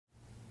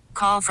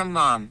call from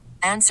mom.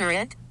 Answer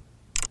it.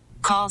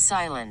 Call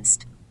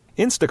silenced.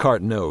 Instacart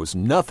knows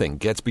nothing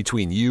gets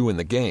between you and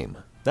the game.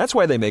 That's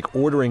why they make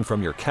ordering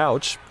from your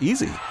couch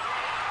easy.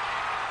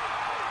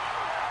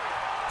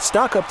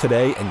 Stock up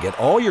today and get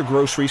all your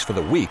groceries for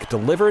the week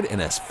delivered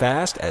in as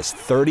fast as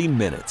 30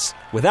 minutes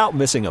without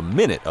missing a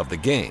minute of the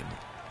game.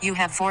 You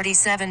have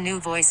 47 new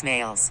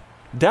voicemails.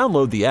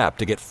 Download the app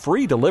to get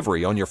free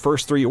delivery on your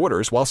first 3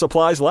 orders while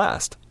supplies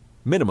last.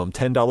 Minimum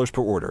 $10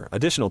 per order.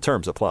 Additional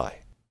terms apply.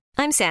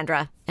 I'm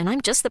Sandra, and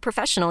I'm just the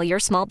professional your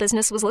small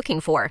business was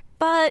looking for.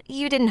 But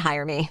you didn't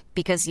hire me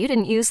because you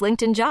didn't use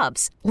LinkedIn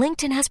Jobs.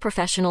 LinkedIn has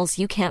professionals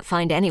you can't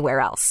find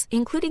anywhere else,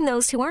 including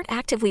those who aren't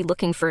actively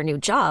looking for a new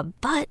job,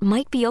 but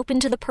might be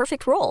open to the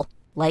perfect role,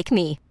 like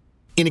me.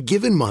 In a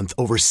given month,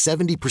 over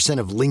 70%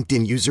 of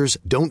LinkedIn users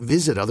don't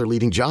visit other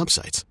leading job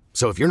sites.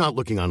 So if you're not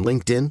looking on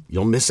LinkedIn,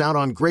 you'll miss out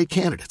on great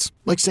candidates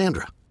like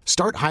Sandra.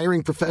 Start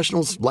hiring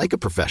professionals like a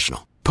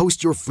professional.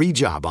 Post your free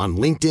job on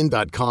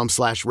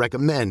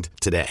linkedin.com/recommend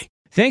today.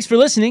 Thanks for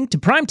listening to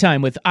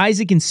Primetime with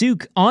Isaac and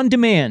Suk on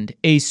Demand,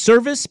 a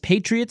Service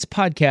Patriots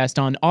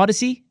podcast on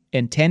Odyssey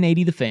and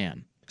 1080 The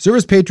Fan.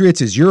 Service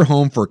Patriots is your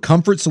home for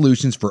comfort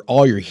solutions for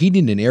all your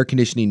heating and air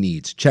conditioning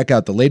needs. Check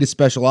out the latest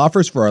special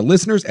offers for our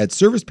listeners at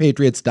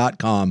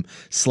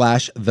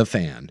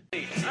servicepatriots.com/thefan.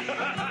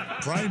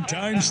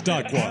 Primetime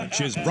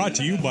Stockwatch is brought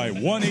to you by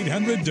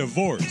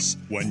 1-800-DIVORCE.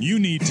 When you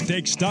need to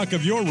take stock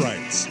of your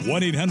rights,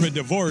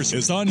 1-800-DIVORCE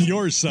is on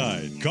your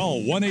side.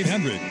 Call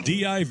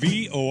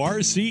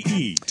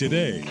 1-800-DIVORCE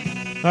today.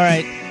 All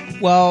right.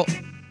 Well,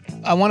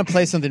 I want to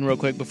play something real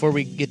quick before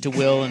we get to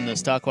Will and the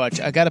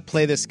Stockwatch. I got to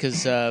play this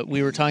because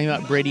we were talking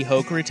about Brady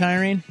Hoke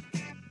retiring.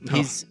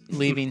 He's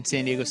leaving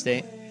San Diego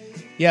State.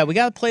 Yeah, we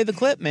got to play the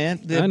clip, man.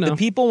 The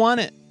people want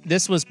it.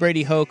 This was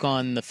Brady Hoke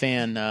on The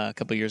Fan a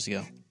couple years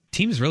ago.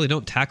 Teams really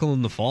don't tackle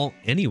in the fall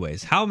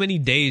anyways. How many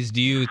days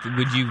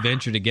would you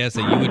venture to guess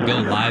that you would go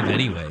live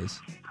anyways?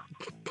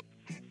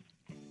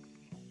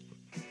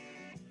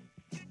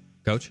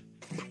 Coach?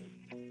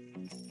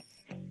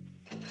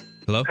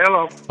 Hello?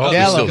 Hello. Oh,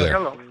 yeah, he's still there.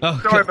 Hello. Oh,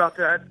 okay. Sorry about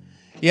that.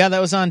 Yeah, that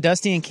was on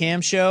Dusty and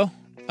Cam show.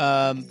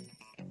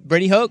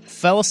 Brady Hoke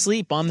fell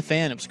asleep on The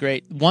Fan. It was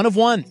great. 1 of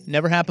 1.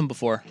 Never happened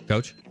before.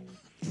 Coach?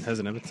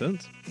 Hasn't happened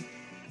since.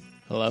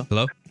 Hello?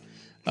 Hello?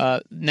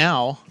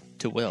 Now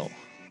to Will.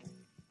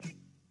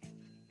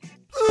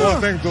 Oh,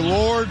 thank the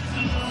Lord.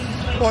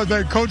 Oh,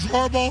 thank Coach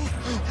Harbaugh.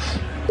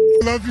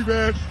 Love you,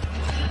 man.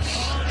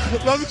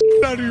 Love the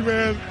shit out of you,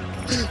 man.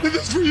 This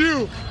is for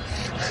you.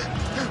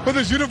 For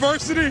this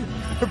university,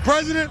 the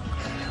president,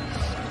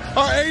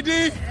 our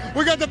AD.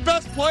 We got the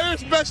best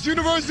players, best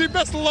university,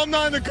 best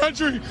alumni in the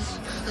country.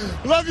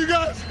 Love you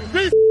guys.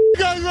 These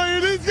guys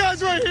right here. These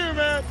guys right here,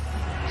 man.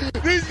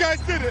 These guys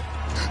did it.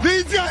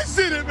 These guys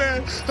did it,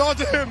 man. Talk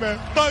to him, man.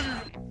 Love you.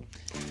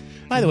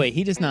 By the way,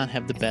 he does not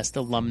have the best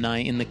alumni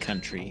in the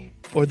country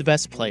or the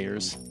best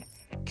players.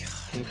 God.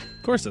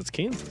 Of course, that's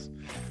Kansas.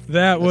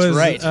 That was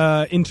right.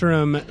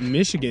 Interim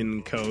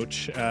Michigan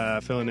coach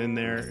filling in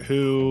there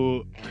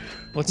who...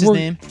 What's his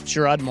name?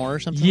 Sherrod Moore or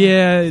something?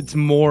 Yeah, it's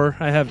Moore.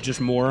 I have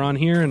just Moore on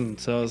here, and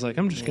so I was like,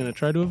 I'm just going to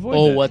try to avoid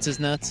that. What's his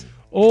nuts?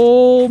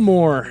 Oh,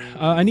 Moore.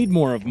 I need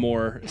more of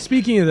Moore.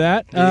 Speaking of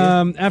that,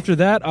 after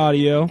that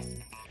audio,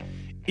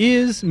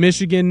 is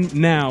Michigan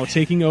now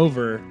taking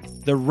over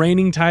the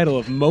reigning title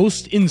of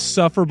most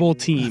insufferable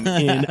team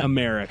in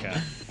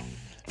America?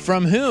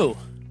 From who?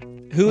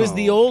 Who is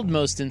the old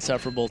most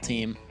insufferable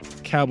team?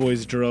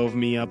 Cowboys drove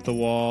me up the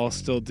wall,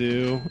 still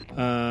do. You're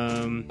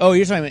talking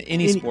about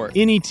any sport.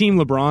 Any team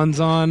LeBron's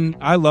on.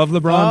 I love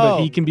LeBron,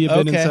 but he can be a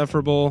bit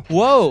insufferable.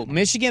 Whoa,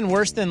 Michigan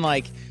worse than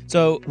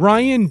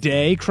Ryan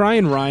Day,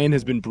 Crying Ryan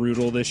has been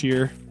brutal this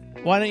year.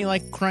 Why don't you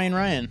like Crying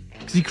Ryan?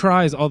 Because he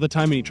cries all the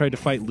time and he tried to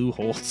fight Lou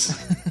Holtz.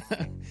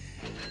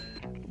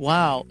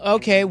 Wow.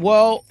 Okay,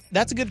 well,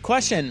 that's a good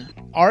question.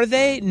 Are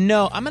they?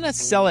 No, I'm going to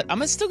sell it.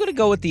 I'm still going to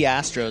go with the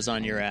Astros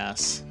on your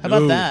ass. How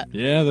about that?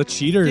 Yeah, the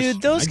cheaters.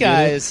 Dude, those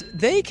guys,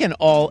 they can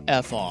all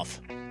F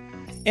off.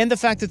 And the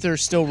fact that they're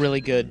still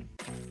really good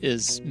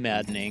is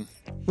maddening.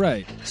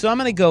 Right. So I'm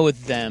going to go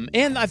with them.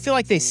 And I feel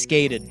like they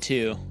skated,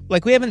 too.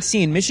 Like, we haven't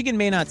seen. Michigan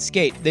may not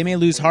skate. They may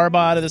lose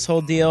Harbaugh out of this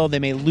whole deal. They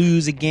may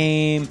lose a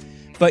game.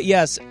 But,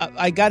 yes,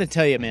 I got to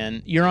tell you,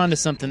 man, you're onto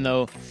something,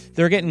 though.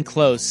 They're getting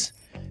close.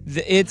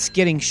 It's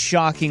getting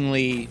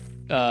shockingly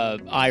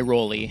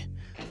eye-rolly.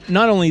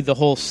 Not only the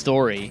whole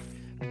story,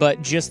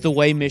 but just the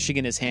way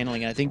Michigan is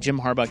handling it. I think Jim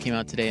Harbaugh came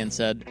out today and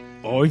said...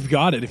 Oh, you've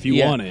got it if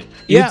you want it.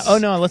 Yeah,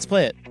 let's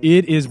play it.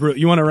 It is brutal.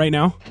 You want it right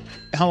now?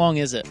 How long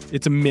is it?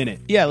 It's a minute.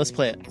 Yeah, let's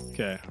play it.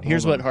 Okay.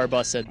 Here's what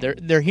Harbaugh said.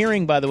 Their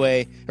hearing, by the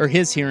way, or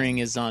his hearing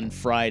is on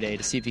Friday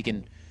to see if he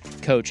can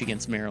coach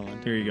against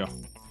Maryland. Here you go.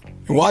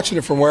 And watching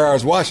it from where I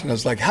was watching, I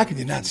was like, how could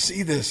you not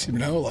see this?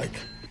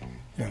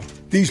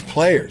 These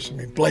players. I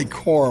mean, Blake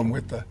Corum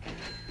with the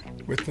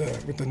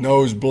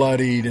nose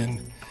bloodied, and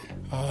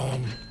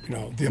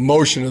the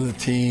emotion of the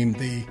team,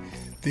 the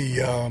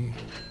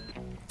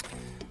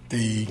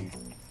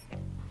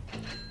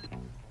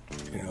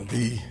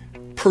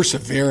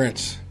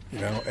perseverance,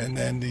 and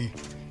then the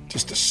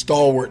just the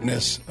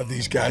stalwartness of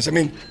these guys. I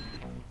mean,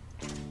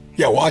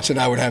 yeah, watching,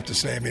 I would have to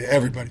say, I mean,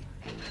 everybody.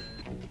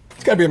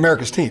 It's got to be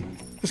America's team.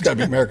 It's got to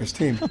be America's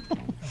team.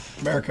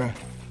 America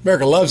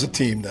loves a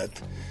team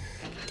that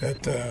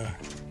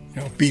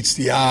beats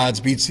the odds,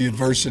 beats the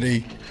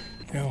adversity,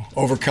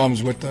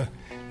 overcomes what the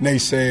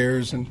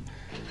naysayers and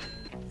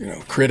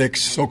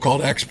critics,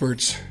 so-called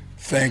experts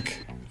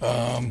think.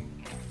 That's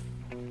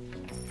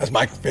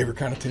my favorite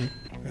kind of team.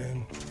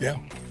 And yeah,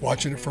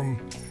 watching it from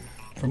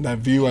that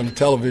view on the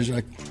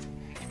television,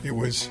 it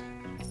was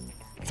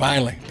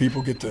finally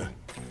people get to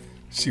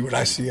see what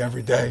I see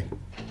every day,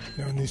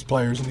 in these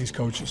players and these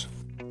coaches.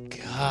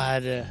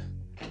 God,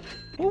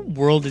 what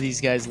world do these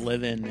guys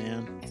live in,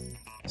 man?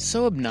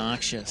 So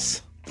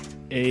obnoxious.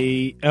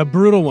 A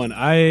brutal one.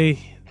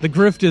 The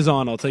grift is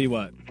on, I'll tell you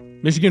what.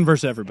 Michigan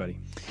versus everybody.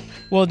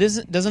 Well,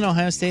 doesn't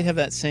Ohio State have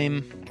that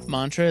same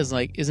mantra? Is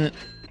like, isn't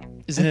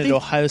it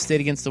Ohio State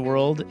against the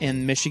world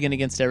and Michigan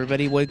against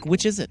everybody?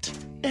 Which is it?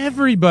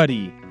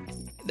 Everybody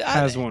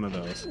has one of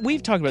those. We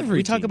talk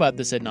about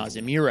this ad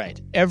nauseum. You're right.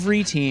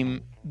 Every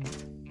team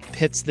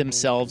pits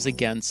themselves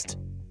against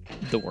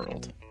the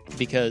world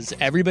because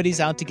everybody's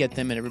out to get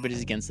them and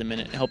everybody's against them,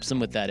 and it helps them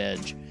with that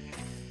edge.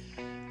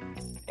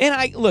 And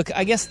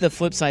I guess the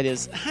flip side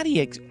is, what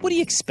do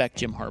you expect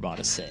Jim Harbaugh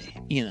to say?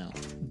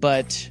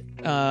 But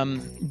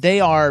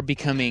they are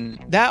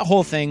becoming that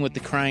whole thing with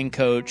the crying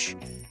coach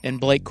and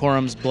Blake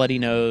Corum's bloody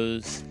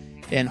nose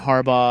and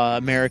Harbaugh,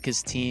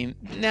 America's team.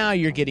 Now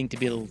you're getting to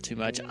be a little too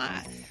much.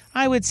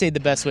 I would say the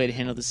best way to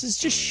handle this is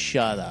just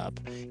shut up.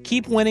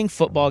 Keep winning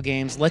football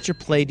games. Let your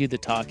play do the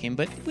talking.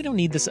 But we don't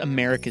need this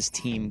America's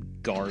team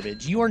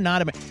garbage. You are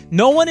not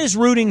no one is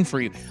rooting for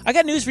you. I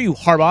got news for you,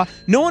 Harbaugh.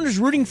 No one is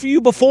rooting for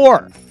you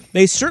before.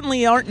 They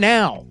certainly aren't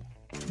now.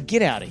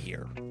 Get out of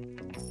here.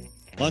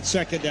 On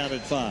second down and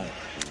 5.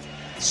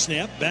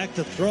 Snap, back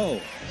to throw.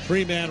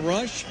 3-man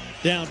rush.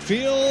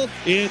 Downfield.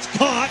 It's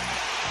caught.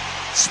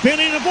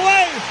 Spinning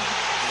away.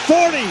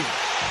 40.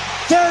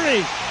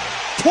 30.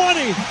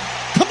 20.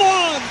 Come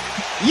on.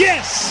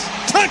 Yes.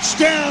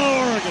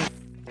 Touchdown, Oregon.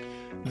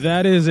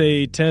 That is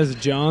a Tez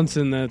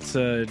Johnson. That's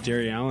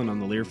Jerry Allen on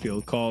the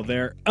Learfield call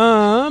there.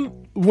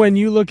 When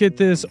you look at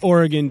this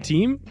Oregon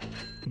team,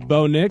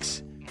 Bo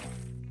Nix,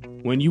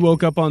 when you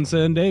woke up on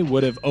Sunday,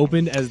 would have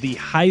opened as the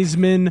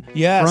Heisman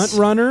front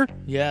runner.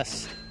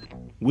 Yes.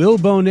 Will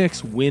Bo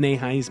Nix win a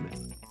Heisman?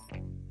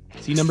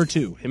 See number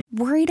 2.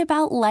 Worried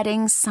about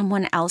letting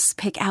someone else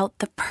pick out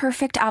the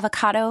perfect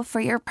avocado for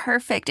your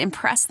perfect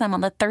impress them on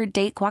the third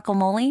date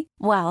guacamole?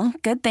 Well,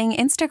 good thing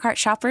Instacart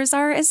shoppers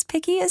are as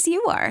picky as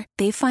you are.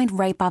 They find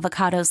ripe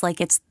avocados like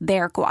it's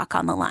their guac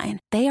on the line.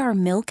 They are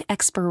milk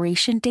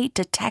expiration date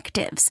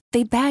detectives.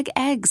 They bag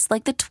eggs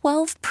like the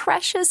 12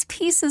 precious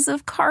pieces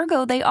of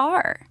cargo they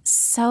are.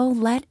 So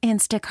let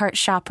Instacart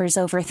shoppers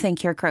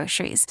overthink your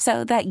groceries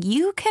so that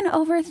you can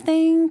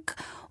overthink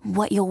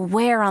what you'll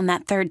wear on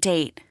that third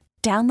date.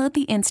 Download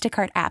the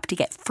Instacart app to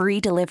get free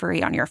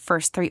delivery on your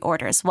first 3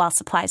 orders while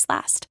supplies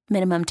last.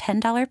 Minimum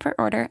 $10 per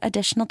order.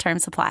 Additional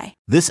terms apply.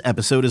 This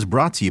episode is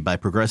brought to you by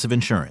Progressive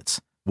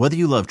Insurance. Whether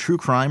you love true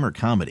crime or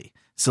comedy,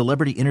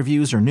 celebrity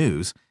interviews or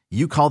news,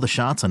 you call the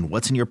shots on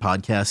what's in your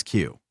podcast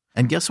queue.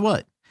 And guess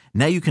what?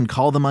 Now you can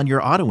call them on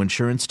your auto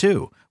insurance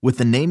too with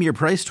the Name Your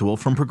Price tool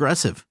from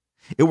Progressive.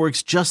 It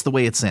works just the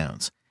way it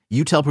sounds.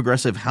 You tell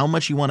Progressive how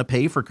much you want to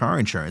pay for car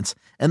insurance,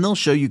 and they'll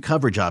show you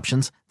coverage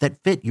options that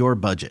fit your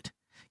budget.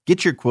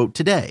 Get your quote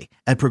today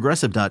at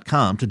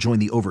Progressive.com to join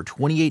the over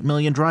 28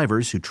 million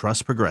drivers who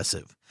trust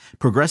Progressive.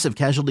 Progressive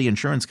Casualty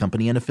Insurance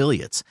Company and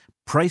Affiliates.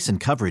 Price and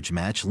coverage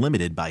match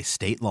limited by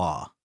state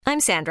law. I'm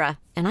Sandra,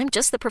 and I'm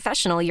just the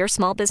professional your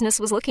small business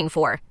was looking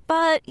for.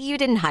 But you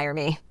didn't hire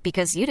me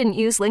because you didn't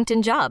use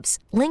LinkedIn Jobs.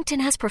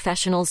 LinkedIn has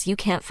professionals you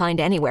can't find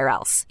anywhere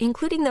else,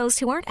 including those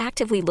who aren't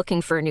actively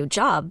looking for a new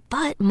job,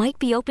 but might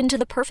be open to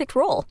the perfect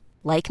role,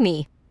 like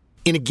me.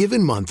 In a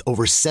given month,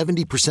 over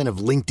 70% of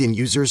LinkedIn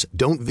users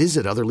don't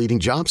visit other leading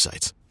job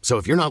sites. So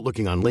if you're not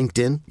looking on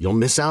LinkedIn, you'll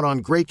miss out on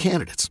great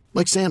candidates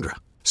like Sandra.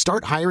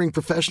 Start hiring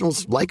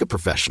professionals like a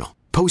professional.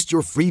 Post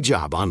your free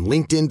job on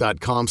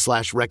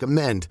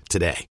linkedin.com/recommend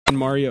today. And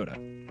Mariota.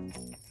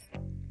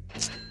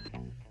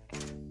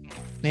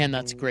 Man,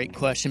 that's a great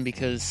question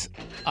because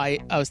I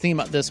was thinking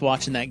about this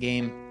watching that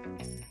game.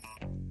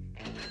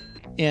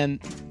 And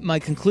my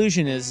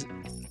conclusion is,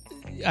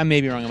 I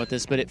may be wrong about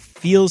this, but it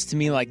feels to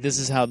me like this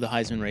is how the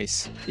Heisman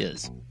race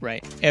is,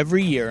 right?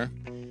 Every year,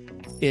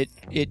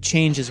 it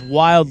changes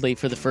wildly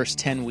for the first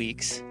 10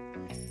 weeks.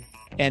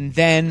 And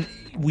then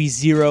we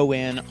zero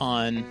in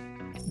on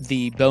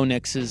the Bo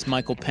Nixes,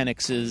 Michael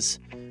Penixes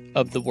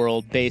of the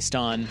world based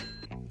on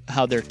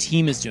how their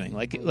team is doing.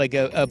 Like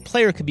a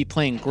player could be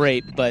playing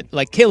great, but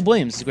like Caleb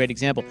Williams is a great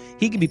example.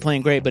 He could be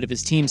playing great, but if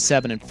his team's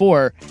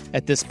 7-4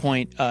 at this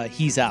point,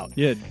 he's out.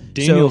 Yeah,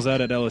 Daniel's out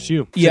at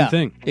LSU. Same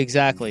thing.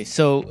 Exactly.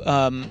 So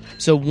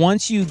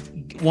once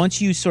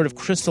you sort of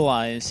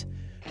crystallize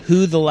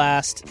who the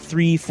last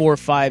 3, 4,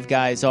 5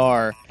 guys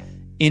are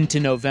into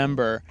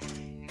November,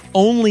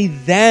 only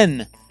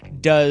then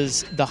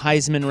does the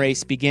Heisman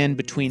race begin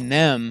between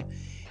them.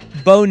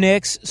 Bo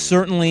Nix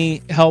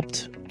certainly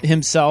helped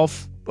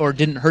himself, or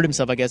didn't hurt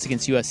himself, I guess,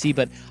 against USC,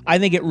 but I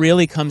think it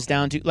really comes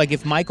down to, like,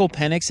 if Michael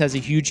Penix has a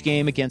huge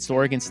game against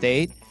Oregon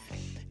State,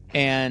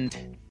 and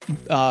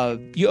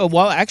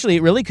actually,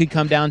 it really could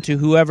come down to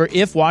whoever,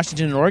 if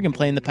Washington and Oregon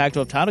play in the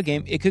Pac-12 title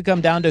game, it could come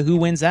down to who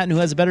wins that and who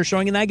has a better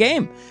showing in that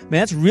game. I mean,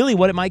 that's really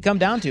what it might come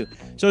down to.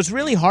 So it's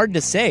really hard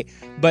to say.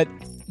 But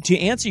to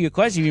answer your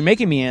question, you're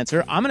making me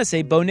answer, I'm going to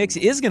say Bo Nix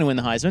is going to win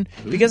the Heisman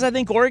because I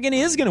think Oregon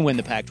is going to win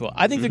the Pac-12.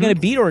 I think they're going to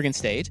beat Oregon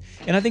State,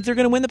 and I think they're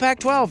going to win the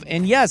Pac-12.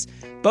 And yes,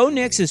 Bo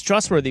Nix is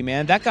trustworthy,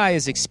 man. That guy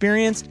is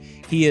experienced.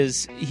 He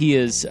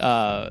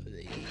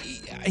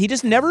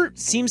just never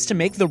seems to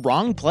make the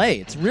wrong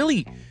play.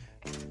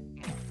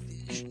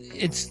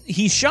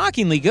 He's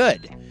shockingly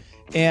good.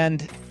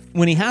 And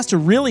when he has to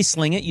really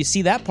sling it, you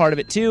see that part of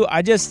it too.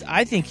 I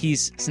think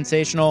he's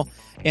sensational,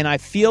 and I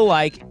feel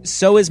like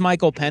so is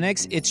Michael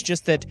Penix. It's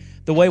just that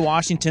the way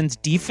Washington's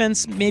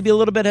defense maybe a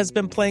little bit has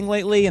been playing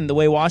lately, and the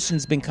way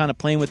Washington's been kind of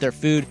playing with their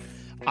food,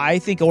 I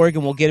think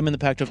Oregon will get him in the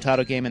Pac-12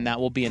 title game, and that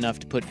will be enough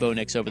to put Bo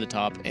Nix over the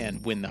top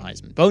and win the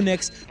Heisman. Bo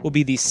Nix will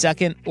be the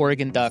second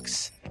Oregon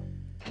Ducks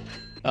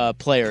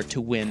player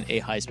to win a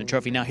Heisman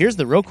Trophy. Now, here's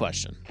the real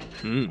question,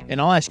 and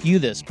I'll ask you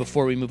this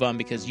before we move on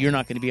because you're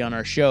not going to be on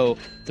our show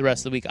the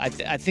rest of the week. I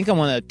think I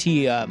want to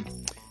tee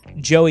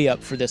Joey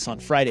up for this on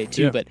Friday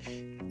too, but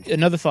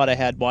another thought I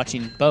had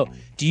watching Bo,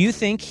 do you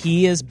think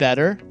he is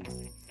better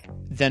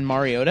than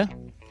Mariota?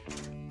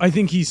 I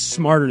think he's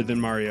smarter than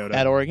Mariota.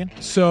 At Oregon?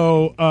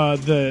 So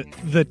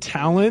the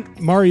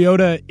talent,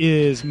 Mariota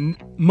is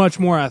much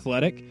more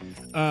athletic.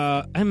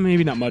 And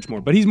maybe not much more,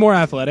 but he's more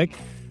athletic.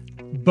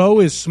 Bo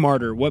is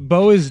smarter. What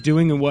Bo is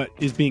doing and what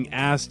is being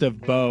asked of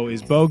Bo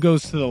is Bo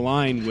goes to the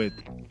line with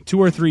 2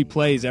 or 3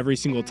 plays every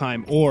single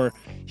time, or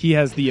he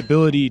has the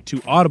ability to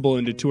audible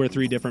into 2 or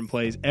 3 different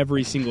plays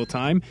every single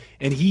time,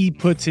 and he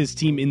puts his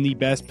team in the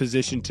best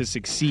position to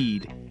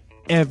succeed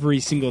every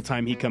single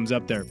time he comes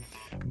up there.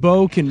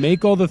 Bo can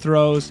make all the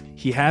throws.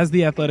 He has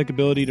the athletic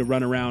ability to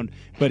run around,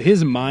 but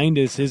his mind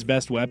is his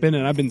best weapon,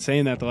 and I've been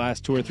saying that the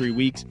last 2 or 3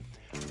 weeks.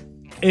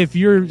 If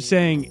you're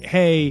saying,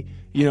 hey,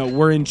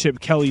 we're in Chip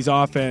Kelly's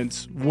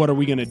offense, what are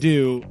we going to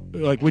do?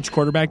 Like, which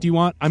quarterback do you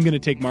want? I'm going to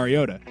take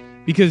Mariota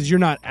because you're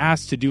not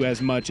asked to do as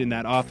much in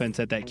that offense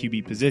at that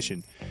QB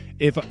position.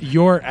 If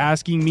you're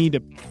asking me to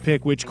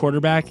pick which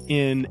quarterback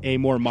in a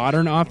more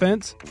modern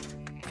offense,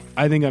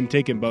 I think I'm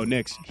taking Bo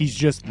Nix. He's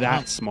just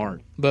that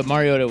smart. But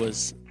Mariota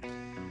was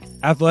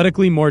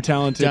athletically more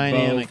talented,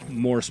 dynamic, Bo,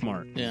 more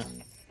smart. Yeah.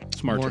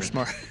 Smarter.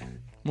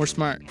 More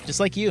smart. Just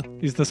like you.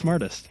 He's the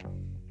smartest.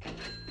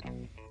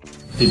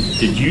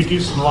 Did you do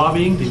some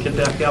lobbying to get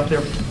that out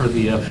there for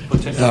the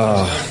potential?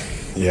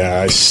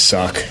 Yeah, I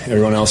suck.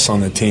 Everyone else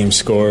on the team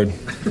scored,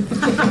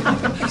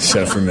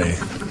 except for me.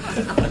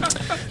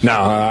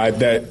 No,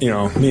 that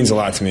means a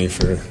lot to me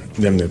for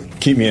them to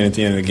keep me in at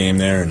the end of the game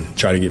there and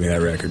try to get me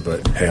that record.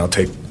 But hey, I'll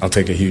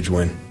take a huge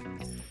win.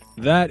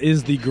 That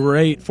is the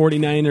great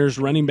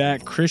 49ers running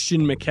back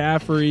Christian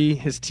McCaffrey.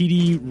 His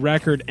TD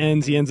record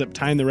ends. He ends up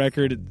tying the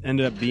record. It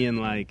ended up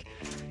being like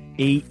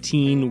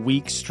 18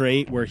 weeks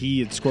straight where he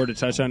had scored a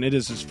touchdown. It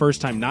is his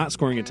first time not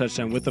scoring a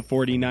touchdown with the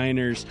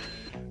 49ers.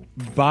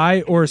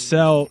 Buy or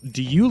sell,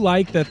 do you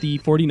like that the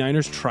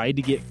 49ers tried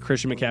to get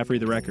Christian McCaffrey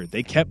the record?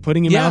 They kept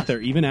putting him out there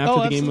even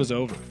after the game was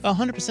over.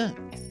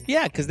 100%.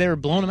 Yeah, because they were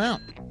blowing him out.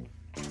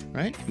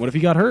 Right? What if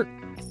he got hurt?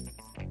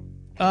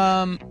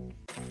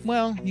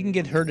 Well, you can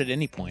get hurt at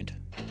any point.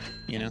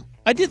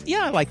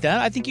 I like that.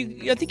 I think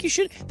you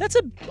should. That's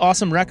an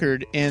awesome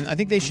record, and I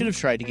think they should have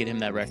tried to get him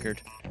that record.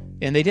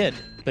 And they did,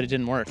 but it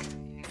didn't work.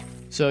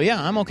 So,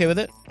 yeah, I'm okay with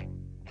it.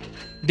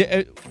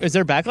 Is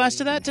there backlash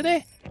to that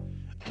today?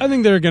 I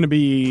think there are going to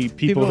be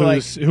people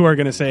who are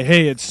going to say,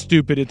 hey, it's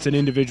stupid, it's an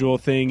individual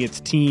thing,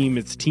 it's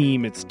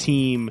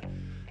team.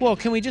 Well,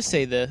 can we just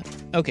say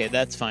okay,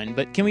 that's fine,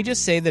 but can we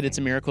just say that it's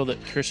a miracle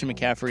that Christian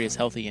McCaffrey is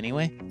healthy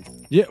anyway?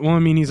 Yeah, well, I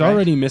mean, he's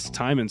already missed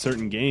time in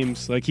certain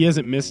games. Like, he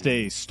hasn't missed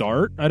a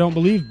start, I don't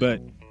believe,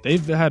 but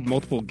they've had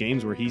multiple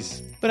games where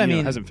he's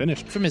hasn't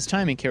finished. From his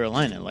time in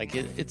Carolina, like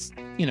it's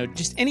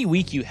just any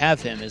week you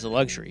have him is a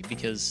luxury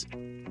because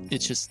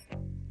it's just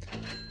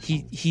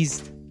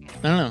he's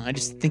I don't know. I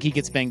just think he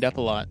gets banged up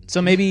a lot.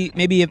 So maybe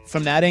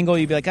from that angle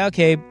you'd be like,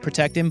 okay,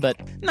 protect him, but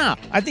nah,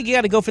 I think you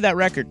got to go for that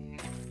record.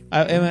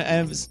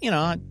 I was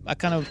I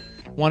kind of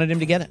wanted him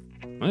to get it.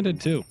 I did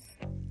too.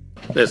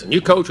 Listen, you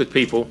coach with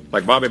people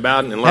like Bobby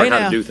Bowden and learn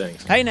how to do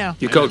things. Hey now.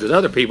 You coach with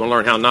other people and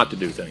learn how not to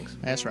do things.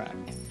 That's right.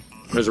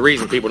 There's a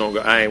reason people don't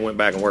go, I ain't went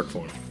back and worked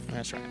for him.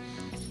 That's right.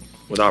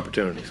 With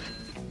opportunities.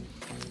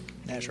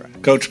 That's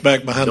right. Coach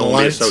back behind the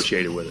lights. Don't be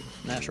associated with it.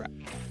 That's right.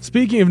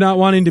 Speaking of not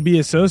wanting to be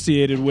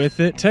associated with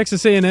it,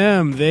 Texas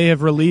A&M, they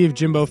have relieved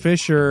Jimbo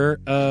Fisher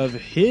of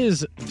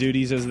his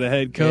duties as the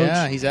head coach.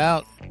 Yeah, he's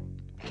out.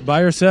 Buy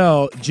or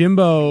sell,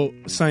 Jimbo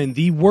signed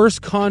the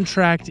worst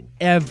contract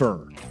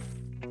ever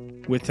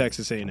with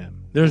Texas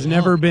A&M. There's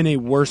never been a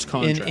worse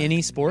contract. In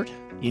any sport?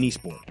 Any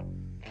sport.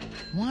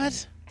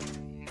 What?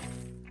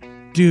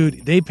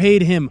 Dude, they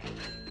paid him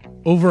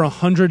over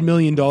 $100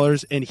 million,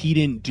 and he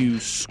didn't do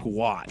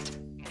squat.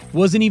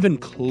 Wasn't even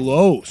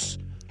close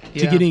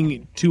to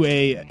getting to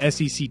a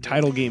SEC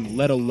title game,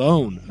 let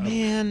alone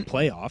a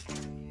playoff.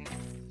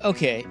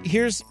 Okay,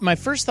 here's my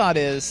first thought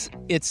is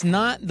it's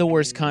not the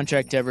worst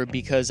contract ever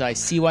because I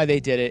see why they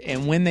did it.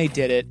 And when they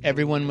did it,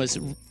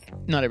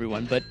 not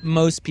everyone, but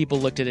most people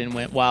looked at it and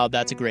went, wow,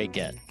 that's a great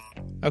get.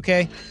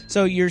 Okay,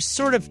 so you're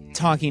sort of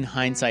talking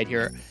hindsight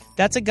here.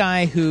 That's a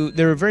guy who,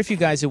 there were very few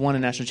guys who won a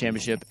national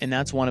championship, and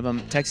that's one of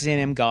them. Texas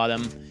A&M got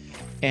him,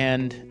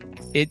 and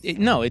it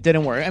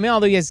didn't work. I mean,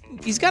 although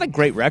he's got a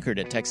great record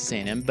at Texas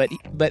A&M,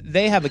 but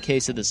they have a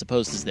case of the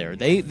supposeds there.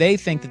 They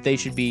think that they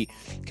should be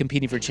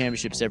competing for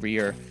championships every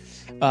year,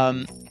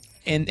 and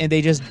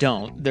they just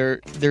don't.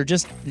 They're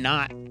just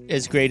not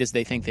as great as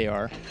they think they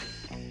are.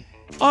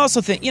 I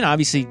also think,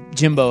 obviously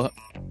Jimbo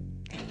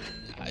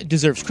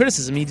deserves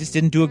criticism. He just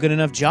didn't do a good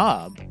enough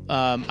job.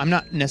 I'm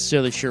not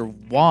necessarily sure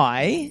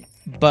why,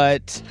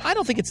 but I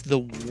don't think it's the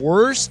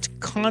worst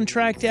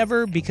contract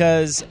ever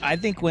because I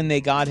think when they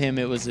got him,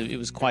 it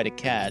was quite a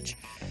catch.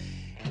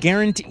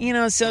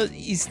 Guarantee, so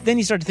then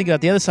you start to think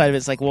about the other side of it.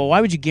 It's like, well, why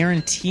would you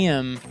guarantee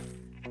him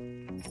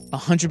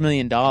 $100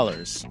 million?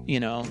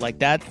 Like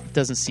that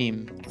doesn't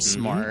seem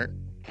smart.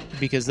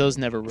 Because those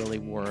never really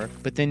work.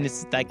 But then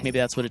it's like maybe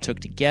that's what it took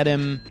to get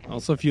him.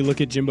 Also, if you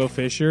look at Jimbo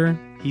Fisher,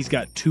 he's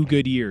got 2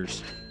 good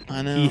years.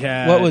 I know. He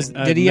had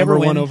did he ever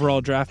win? #1 overall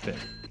draft pick.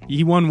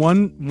 He won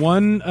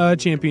one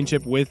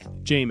championship with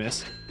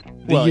Jameis.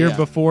 The year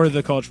before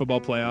the college football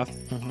playoff.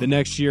 The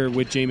next year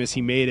with Jameis,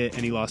 he made it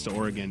and he lost to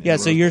Oregon. Yeah,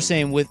 so you're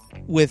saying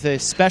with a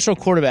special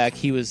quarterback,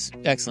 he was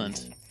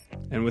excellent.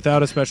 And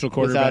without a special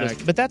quarterback,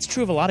 but that's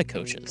true of a lot of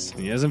coaches.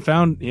 He hasn't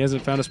found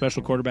a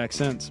special quarterback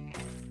since.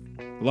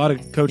 A lot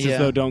of coaches,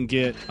 though, don't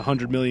get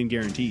 $100 million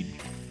guaranteed.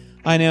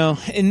 I know.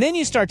 And then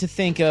you start to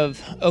think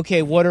of,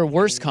 okay, what are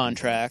worse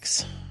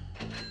contracts?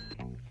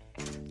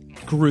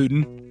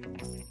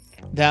 Gruden.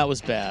 That was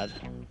bad.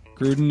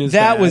 Gruden is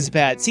That bad. was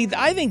bad. See,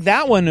 I think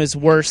that one is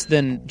worse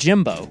than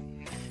Jimbo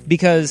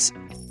because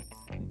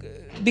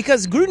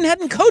Gruden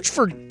hadn't coached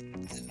for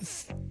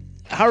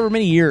however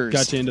many years.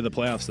 Got you into the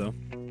playoffs, though.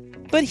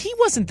 But he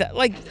wasn't that,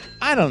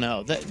 I don't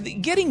know.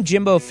 Getting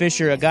Jimbo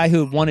Fisher, a guy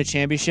who won a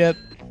championship,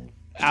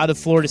 out of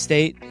Florida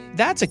State,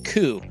 that's a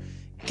coup.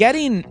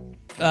 Getting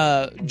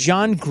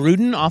John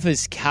Gruden off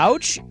his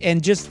couch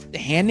and just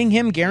handing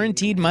him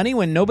guaranteed money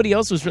when nobody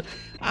else was...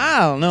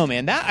 I don't know,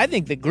 man. I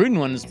think the Gruden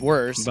one is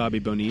worse. Bobby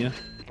Bonilla?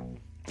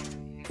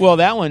 Well,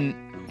 that one...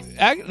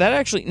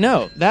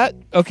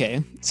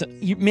 Okay. So,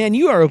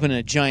 you are opening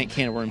a giant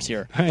can of worms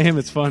here. I am.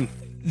 It's fun.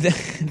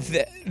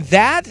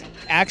 That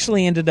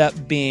actually ended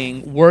up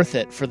being worth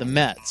it for the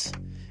Mets.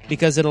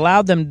 Because it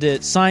allowed them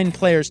to sign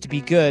players to be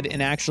good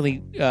and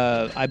actually,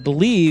 I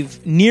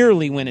believe,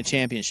 nearly win a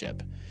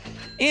championship.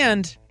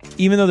 And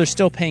even though they're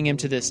still paying him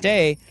to this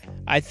day,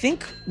 I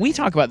think we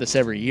talk about this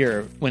every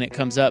year when it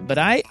comes up, but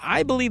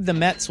I believe the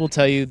Mets will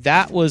tell you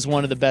that was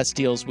one of the best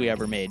deals we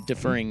ever made,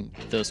 deferring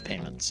those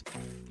payments.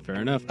 Fair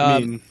enough. I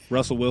mean,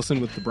 Russell Wilson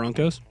with the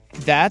Broncos?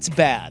 That's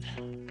bad.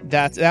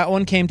 That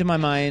one came to my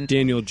mind.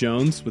 Daniel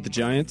Jones with the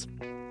Giants?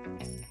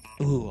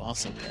 Ooh,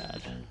 also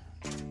bad.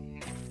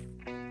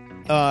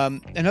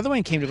 Another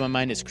one came to my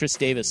mind is Chris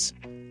Davis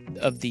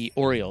of the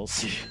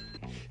Orioles.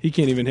 He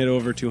can't even hit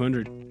over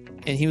 200.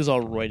 And he was all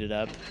roided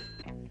up.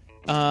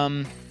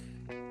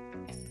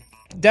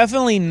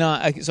 Definitely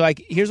not. So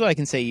here's what I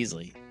can say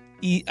easily.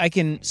 I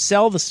can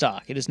sell the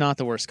stock. It is not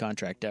the worst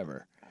contract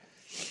ever.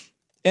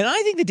 And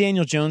I think the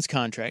Daniel Jones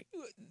contract,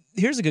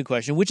 here's a good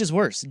question. Which is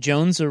worse,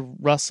 Jones or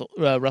Russell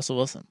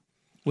Wilson?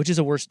 Which is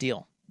a worse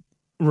deal?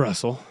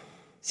 Russell.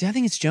 See, I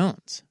think it's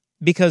Jones.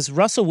 Because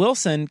Russell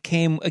Wilson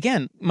came,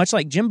 again, much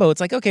like Jimbo, it's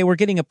like, okay, we're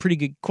getting a pretty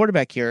good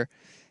quarterback here.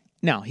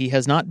 Now, he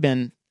has not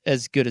been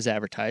as good as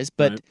advertised,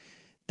 but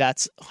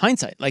that's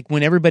hindsight. Like,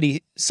 when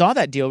everybody saw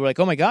that deal, we're like,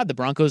 oh my God, the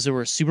Broncos are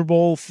a Super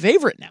Bowl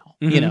favorite now,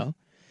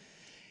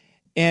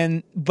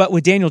 But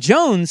with Daniel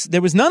Jones,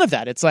 there was none of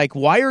that. It's like,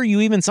 why are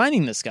you even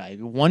signing this guy?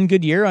 One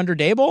good year under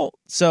Dable?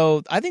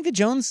 So I think the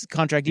Jones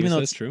contract, even though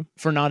it's true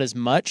for not as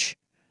much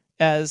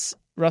as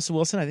Russell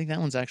Wilson, I think that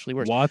one's actually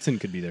worse. Watson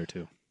could be there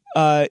too.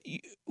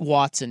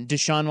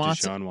 Deshaun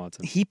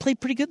Watson. He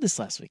played pretty good this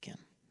last weekend.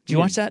 Did you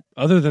watch that?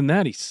 Other than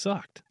that, he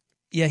sucked.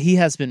 Yeah, he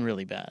has been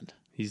really bad.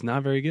 He's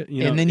not very good.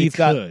 And then you've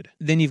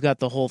got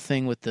the whole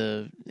thing with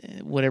the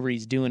whatever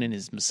he's doing in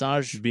his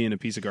massage, being a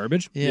piece of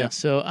garbage. Yeah.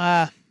 So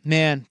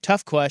man,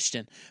 tough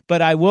question.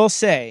 But I will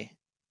say,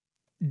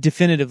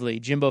 definitively,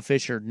 Jimbo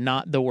Fisher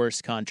not the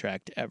worst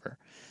contract ever.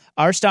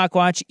 Our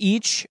Stockwatch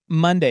each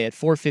Monday at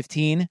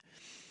 4:15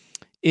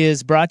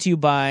 is brought to you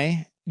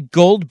by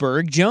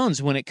Goldberg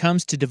Jones. When it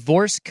comes to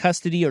divorce,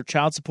 custody, or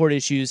child support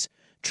issues,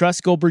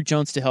 trust Goldberg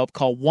Jones to help.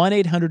 Call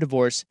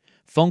 1-800-DIVORCE.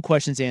 Phone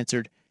questions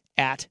answered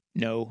at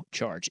no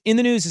charge. In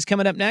the News is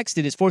coming up next.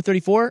 It is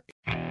 4:34.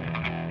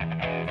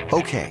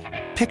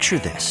 Okay, picture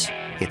this.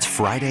 It's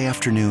Friday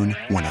afternoon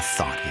when a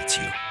thought hits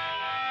you.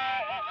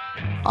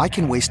 I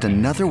can waste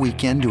another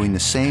weekend doing the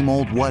same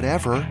old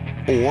whatever,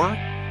 or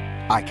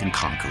I can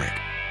conquer it.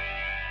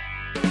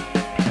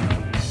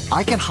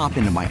 I can hop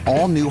into my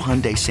all-new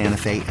Hyundai Santa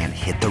Fe and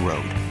hit the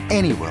road.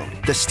 Any road.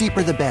 The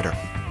steeper, the better.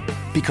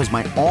 Because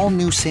my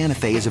all-new Santa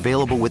Fe is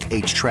available with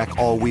H-Track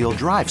all-wheel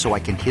drive, so I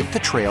can hit the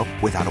trail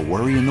without a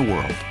worry in the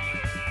world.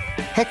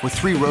 Heck, with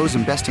 3 rows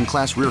and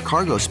best-in-class rear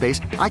cargo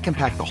space, I can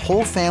pack the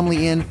whole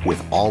family in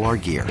with all our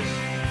gear.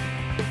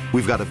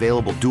 We've got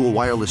available dual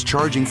wireless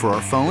charging for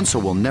our phones, so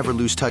we'll never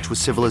lose touch with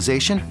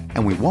civilization,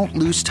 and we won't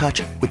lose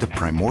touch with the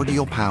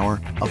primordial power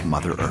of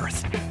Mother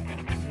Earth.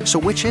 So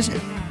which is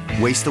it?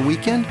 Waste the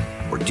weekend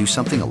or do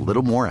something a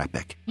little more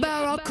epic?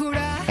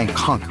 And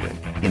conquer it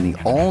in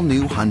the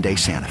all-new Hyundai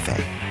Santa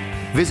Fe.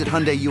 Visit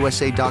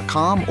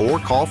HyundaiUSA.com or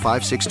call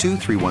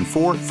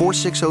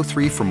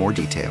 562-314-4603 for more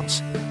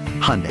details.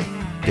 Hyundai,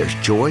 there's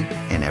joy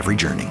in every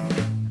journey.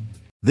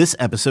 This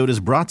episode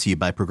is brought to you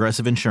by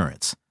Progressive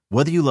Insurance.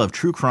 Whether you love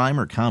true crime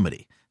or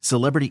comedy,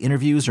 celebrity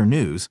interviews or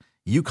news,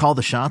 you call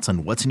the shots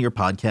on what's in your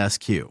podcast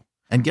queue.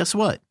 And guess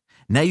what?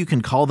 Now you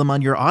can call them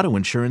on your auto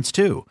insurance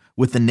too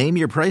with the Name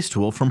Your Price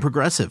tool from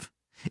Progressive.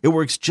 It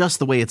works just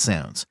the way it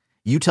sounds.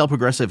 You tell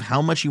Progressive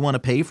how much you want to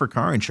pay for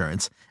car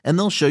insurance, and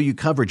they'll show you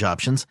coverage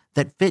options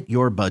that fit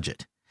your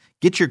budget.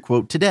 Get your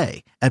quote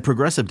today at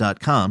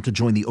Progressive.com to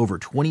join the over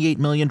 28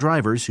 million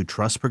drivers who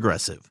trust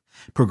Progressive.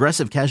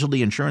 Progressive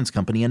Casualty Insurance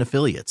Company and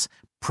Affiliates.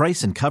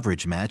 Price and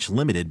coverage match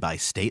limited by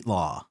state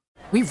law.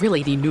 We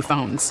really need new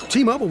phones.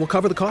 T-Mobile will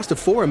cover the cost of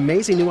 4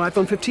 amazing new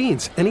iPhone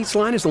 15s, and each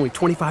line is only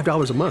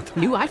 $25 a month.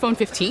 New iPhone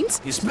 15s?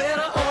 It's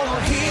better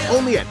over here.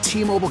 Only at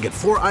T-Mobile, get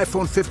 4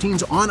 iPhone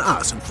 15s on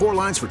us and 4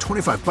 lines for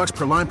 $25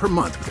 per line per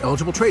month with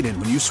eligible trade-in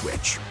when you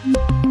switch.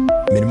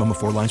 Minimum of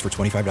 4 lines for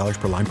 $25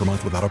 per line per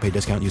month with autopay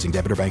discount using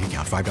debit or bank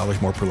account.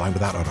 $5 more per line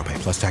without autopay,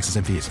 plus taxes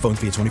and fees. Phone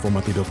fee at 24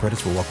 monthly bill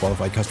credits for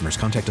well-qualified customers.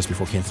 Contact us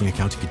before canceling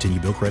account to continue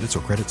bill credits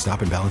or credit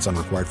stop and balance on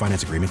required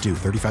finance agreement due.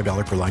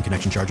 $35 per line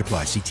connection charge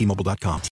applies. See T-Mobile.com.